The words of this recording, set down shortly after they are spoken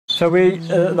So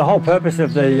the whole purpose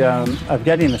of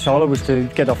getting the solar was to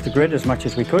get off the grid as much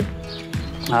as we could.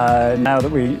 Now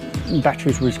that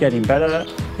batteries was getting better,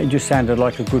 it just sounded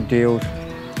like a good deal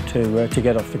to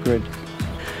get off the grid.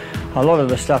 A lot of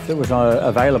the stuff that was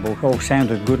available all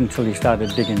sounded good until you started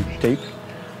digging deep.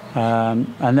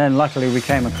 And then luckily we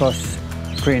came across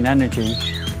green energy.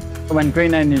 When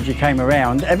green energy came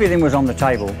around, everything was on the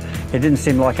table. It didn't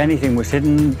seem like anything was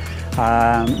hidden.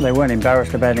 They weren't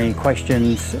embarrassed about any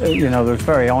questions. You know, they were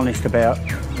very honest about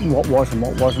what was and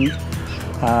what wasn't.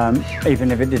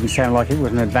 Even if it didn't sound like it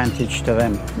was an advantage to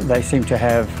them. They seemed to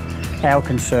have our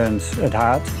concerns at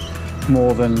heart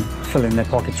more than filling their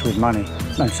pockets with money.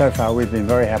 And so far we've been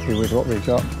very happy with what we've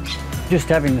got. Just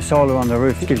having the solar on the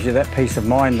roof gives you that peace of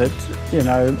mind that, you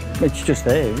know, it's just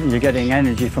there. You're getting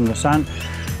energy from the sun.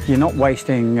 You're not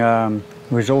wasting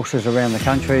resources around the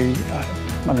country.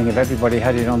 I think if everybody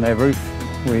had it on their roof,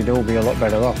 we'd all be a lot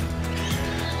better off.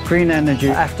 Green energy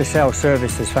after-sale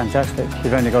service is fantastic.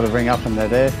 You've only got to ring up and they're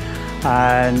there.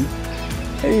 And,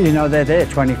 you know, they're there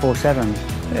 24/7.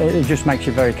 It just makes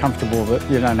you very comfortable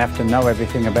that you don't have to know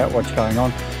everything about what's going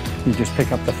on. You just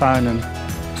pick up the phone and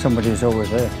somebody's always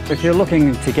there. If you're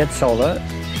looking to get solar,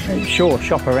 sure,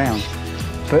 shop around,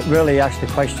 but really ask the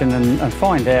question and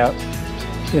find out.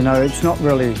 You know, it's not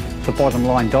really the bottom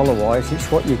line dollar-wise,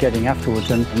 it's what you're getting afterwards,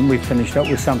 and we've finished up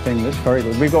with something that's very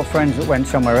good. We've got friends that went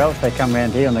somewhere else, they come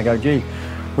around here and they go, gee,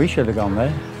 we should have gone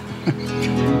there.